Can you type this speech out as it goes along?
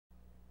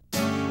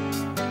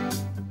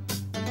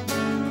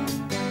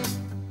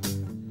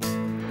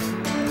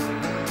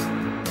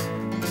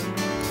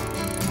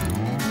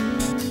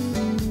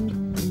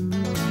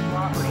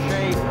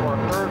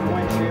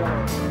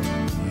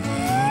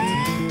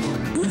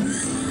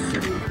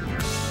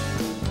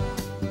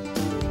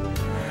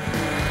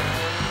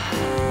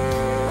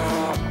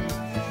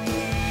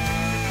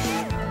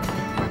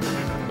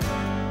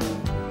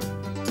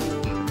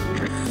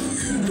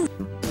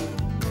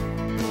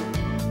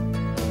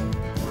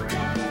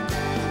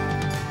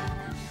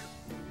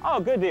Oh,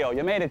 good deal.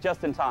 You made it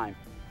just in time.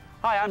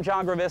 Hi, I'm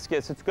John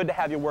Graviscus. It's good to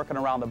have you working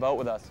around the boat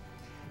with us.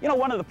 You know,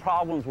 one of the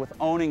problems with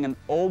owning an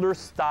older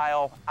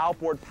style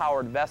outboard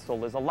powered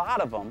vessel is a lot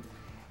of them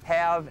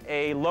have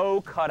a low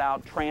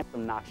cutout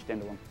transom notched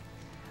into them.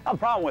 Now, the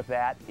problem with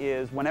that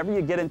is whenever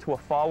you get into a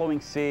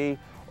following sea,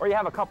 or you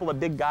have a couple of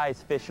big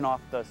guys fishing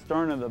off the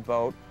stern of the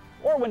boat,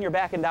 or when you're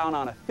backing down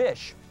on a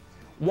fish,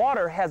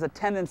 water has a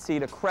tendency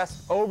to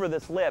crest over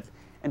this lip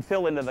and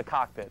fill into the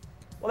cockpit.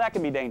 Well, that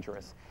can be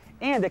dangerous.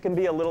 And it can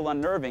be a little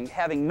unnerving,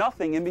 having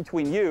nothing in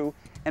between you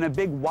and a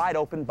big wide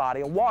open body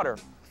of water.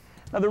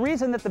 Now, the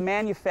reason that the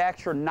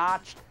manufacturer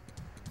notched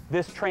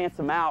this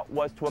transom out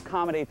was to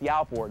accommodate the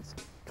outboards.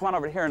 Come on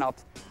over here and I'll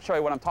show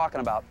you what I'm talking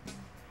about.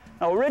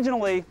 Now,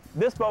 originally,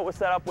 this boat was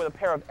set up with a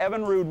pair of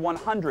Evinrude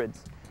 100s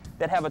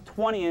that have a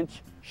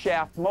 20-inch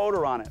shaft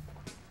motor on it.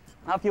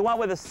 Now, if you went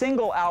with a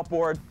single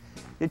outboard,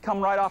 you'd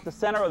come right off the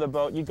center of the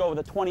boat, you'd go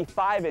with a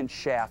 25-inch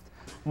shaft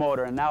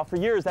motor. And now, for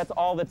years, that's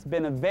all that's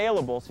been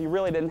available, so you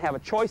really didn't have a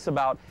choice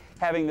about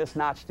having this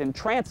notched in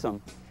transom.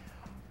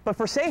 But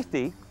for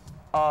safety,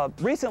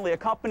 recently a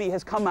company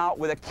has come out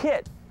with a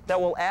kit that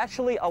will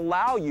actually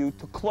allow you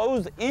to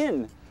close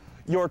in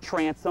your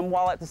transom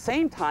while at the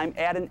same time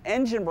add an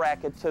engine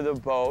bracket to the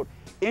boat,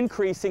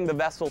 increasing the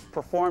vessel's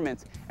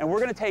performance. And we're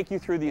going to take you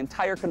through the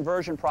entire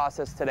conversion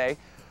process today.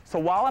 So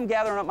while I'm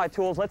gathering up my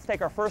tools, let's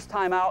take our first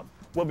time out.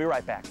 We'll be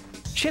right back.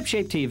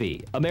 ShipShape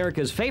TV,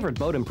 America's favorite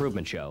boat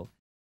improvement show,